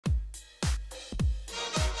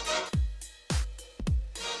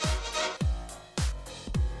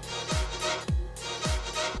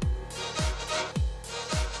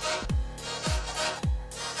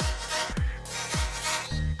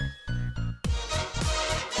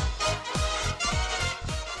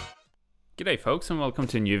G'day folks and welcome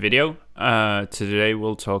to a new video. Today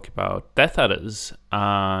we'll talk about death adders,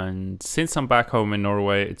 and since I'm back home in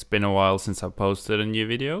Norway it's been a while since I posted a new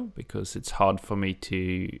video because it's hard for me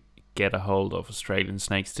to get a hold of Australian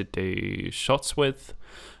snakes to do shots with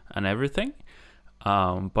and everything.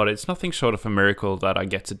 But it's nothing short of a miracle that I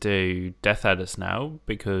get to do death adders now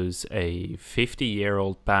because a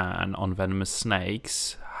 50-year-old ban on venomous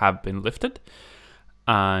snakes have been lifted.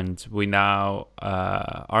 And we now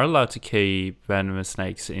are allowed to keep venomous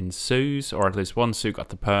snakes in zoos, or at least one zoo got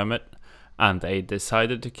the permit, and they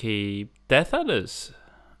decided to keep death adders.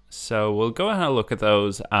 So we'll go ahead and look at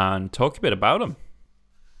those and talk a bit about them.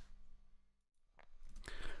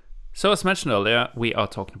 So as mentioned earlier, we are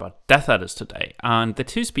talking about death adders today, and the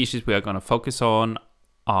two species we are going to focus on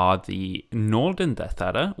are the northern death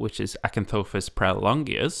adder, which is Acanthopis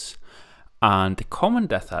praelongus, and the common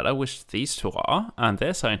death adder, which these two are, and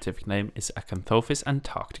their scientific name is Acanthophis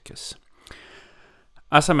antarcticus.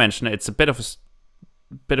 As I mentioned, it's a bit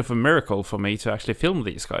of a miracle for me to actually film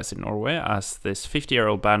these guys in Norway, as this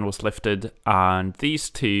 50-year-old ban was lifted, and these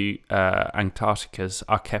two antarcticus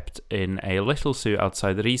are kept in a little zoo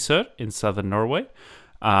outside Risør in southern Norway.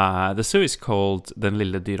 The zoo is called Den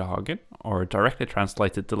Lille Dyrehagen, or directly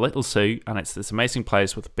translated the Little Zoo, and it's this amazing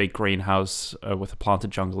place with a big greenhouse with a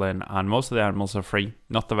planted jungle in, and most of the animals are free,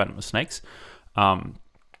 not the venomous snakes.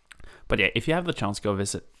 But yeah, if you have the chance, go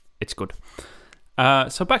visit. It's good.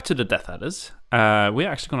 So back to the death adders. We're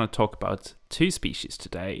actually going to talk about two species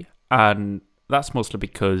today, and that's mostly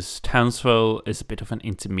because Townsville is a bit of an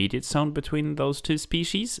intermediate zone between those two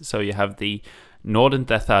species. So you have the northern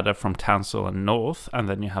death adder from Townsville and north, and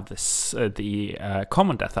then you have this the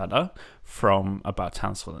common death adder from about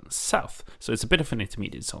Townsville and south. So it's a bit of an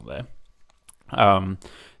intermediate zone there.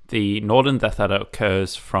 The northern death adder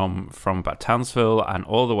occurs from about Townsville and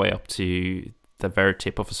all the way up to the very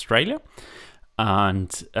tip of Australia, and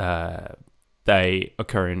they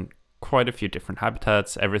occur in quite a few different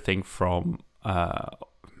habitats, everything from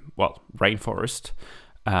rainforest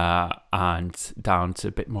and down to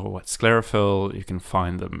a bit more wet sclerophyll. You can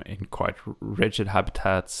find them in quite rigid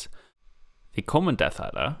habitats. The common death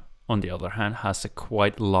adder, on the other hand, has a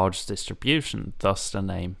quite large distribution, thus the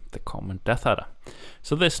name the common death adder.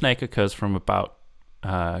 So this snake occurs from about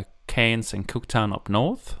Cairns and Cooktown up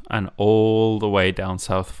north and all the way down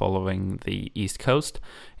south following the east coast.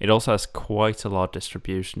 It also has quite a large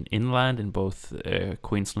distribution inland in both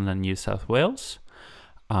Queensland and New South Wales.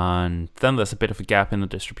 And then there's a bit of a gap in the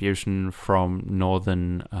distribution from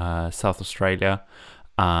northern South Australia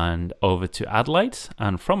and over to Adelaide.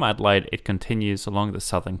 And from Adelaide, it continues along the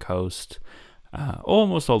southern coast,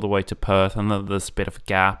 almost all the way to Perth. And then there's a bit of a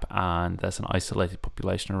gap, and there's an isolated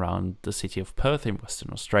population around the city of Perth in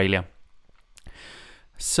Western Australia.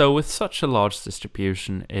 So with such a large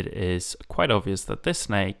distribution, it is quite obvious that this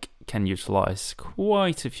snake can utilize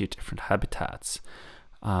quite a few different habitats.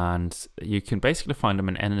 And you can basically find them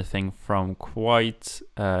in anything from quite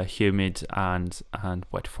humid and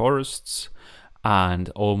wet forests and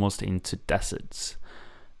almost into deserts.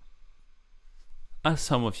 As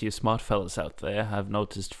some of you smart fellas out there have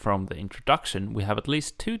noticed from the introduction, we have at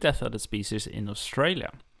least 2 death adder species in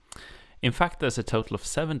Australia. In fact, there's a total of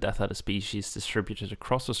 7 death adder species distributed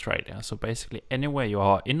across Australia, so basically anywhere you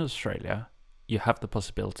are in Australia, you have the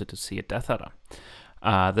possibility to see a death adder.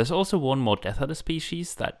 There's also one more death adder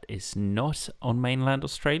species that is not on mainland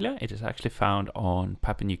Australia. It is actually found on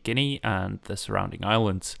Papua New Guinea and the surrounding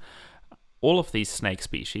islands. All of these snake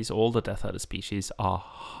species, all the death adder species, are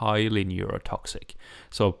highly neurotoxic.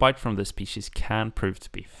 So a bite from this species can prove to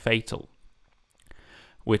be fatal,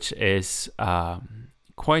 which is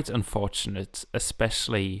quite unfortunate,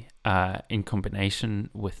 especially in combination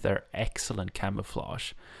with their excellent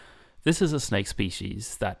camouflage. This is a snake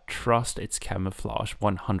species that trusts its camouflage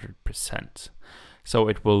 100%. So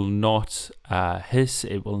it will not hiss,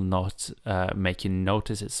 it will not make you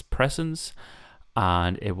notice its presence,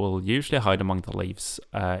 and it will usually hide among the leaves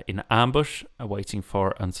in ambush, waiting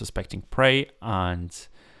for unsuspecting prey. And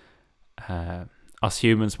us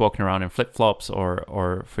humans walking around in flip-flops,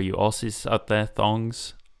 or for you Aussies out there,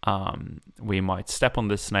 thongs, we might step on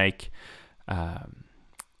this snake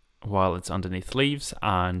while it's underneath leaves,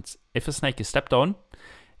 and if a snake is stepped on,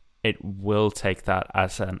 it will take that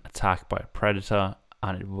as an attack by a predator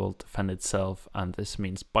and it will defend itself, and this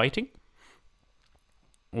means biting,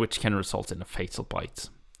 which can result in a fatal bite.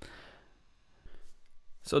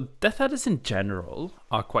 So death adders in general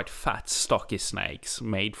are quite fat, stocky snakes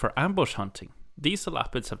made for ambush hunting. These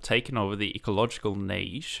elapids have taken over the ecological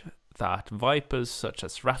niche that vipers such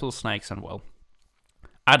as rattlesnakes and, well,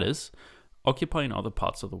 adders occupying other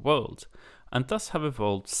parts of the world, and thus have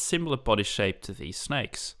evolved similar body shape to these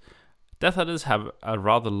snakes. Death adders have a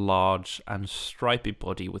rather large and stripy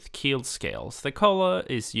body with keeled scales. The colour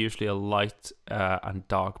is usually a light and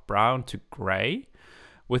dark brown to grey,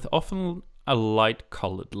 with often a light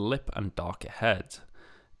coloured lip and darker head.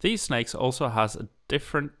 These snakes also has a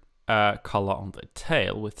different colour on the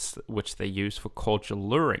tail, which they use for cordial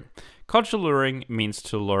luring. Cordial luring means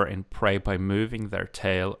to lure in prey by moving their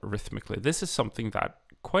tail rhythmically. This is something that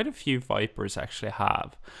quite a few vipers actually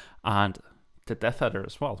have, and the death adder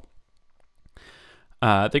as well.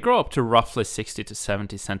 They grow up to roughly 60 to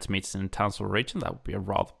 70 centimeters in the Townsville region. That would be a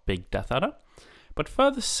rather big death adder. But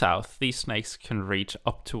further south, these snakes can reach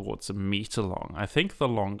up towards a meter long. I think the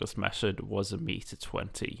longest measured was 1.20 meters,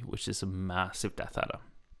 which is a massive death adder.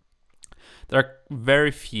 There are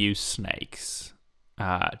very few snakes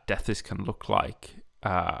deathers can look like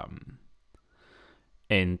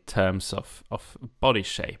in terms of body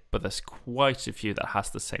shape, but there's quite a few that has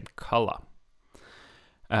the same color.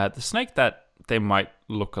 The snake that they might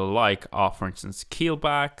look alike are, for instance,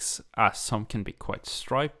 keelbacks, as some can be quite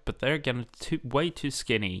striped, but they're again way too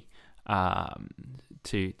skinny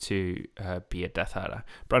to be a death adder.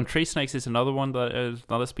 Brown tree snakes is another one that is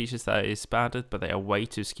another species that is banded, but they are way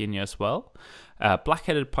too skinny as well.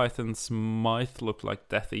 Black-headed pythons might look like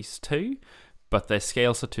deathies too, but their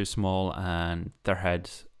scales are too small and their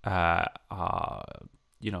heads are,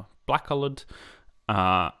 black-colored,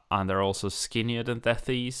 and they're also skinnier than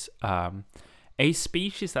deathies. A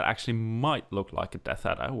species that actually might look like a death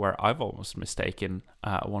adder, where I've almost mistaken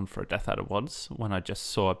one for a death adder once when I just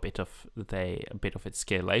saw a bit of its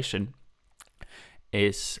scalation,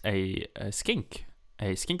 is a skink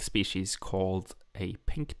species called a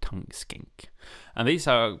pink-tongued skink. And these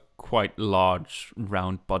are quite large,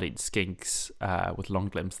 round-bodied skinks with long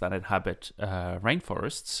limbs that inhabit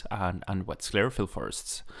rainforests and wet sclerophyll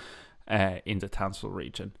forests in the Townsville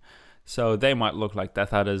region. So they might look like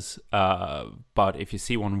death adders, but if you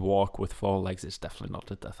see one walk with 4 legs, it's definitely not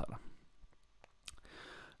a death adder.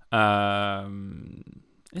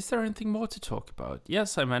 Is there anything more to talk about?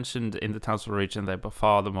 Yes, I mentioned in the Townsville region they're by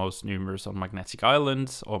far the most numerous on Magnetic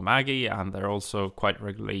Island or Maggie, and they're also quite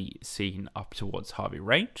regularly seen up towards Harvey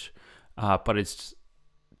Range, but it's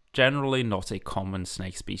generally not a common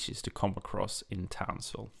snake species to come across in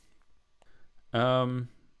Townsville.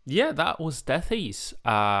 Yeah, that was deathies.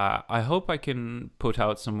 I hope I can put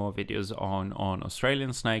out some more videos on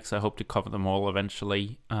Australian snakes. I hope to cover them all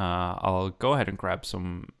eventually. I'll go ahead and grab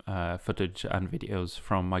some footage and videos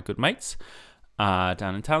from my good mates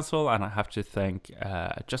down in Townsville, and I have to thank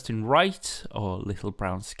Justin Wright, or Little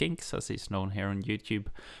Brown Skinks as he's known here on YouTube,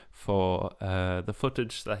 for the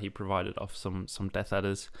footage that he provided of some death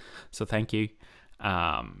adders. So thank you.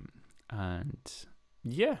 And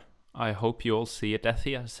yeah, I hope you all see a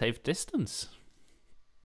deathie at a safe distance.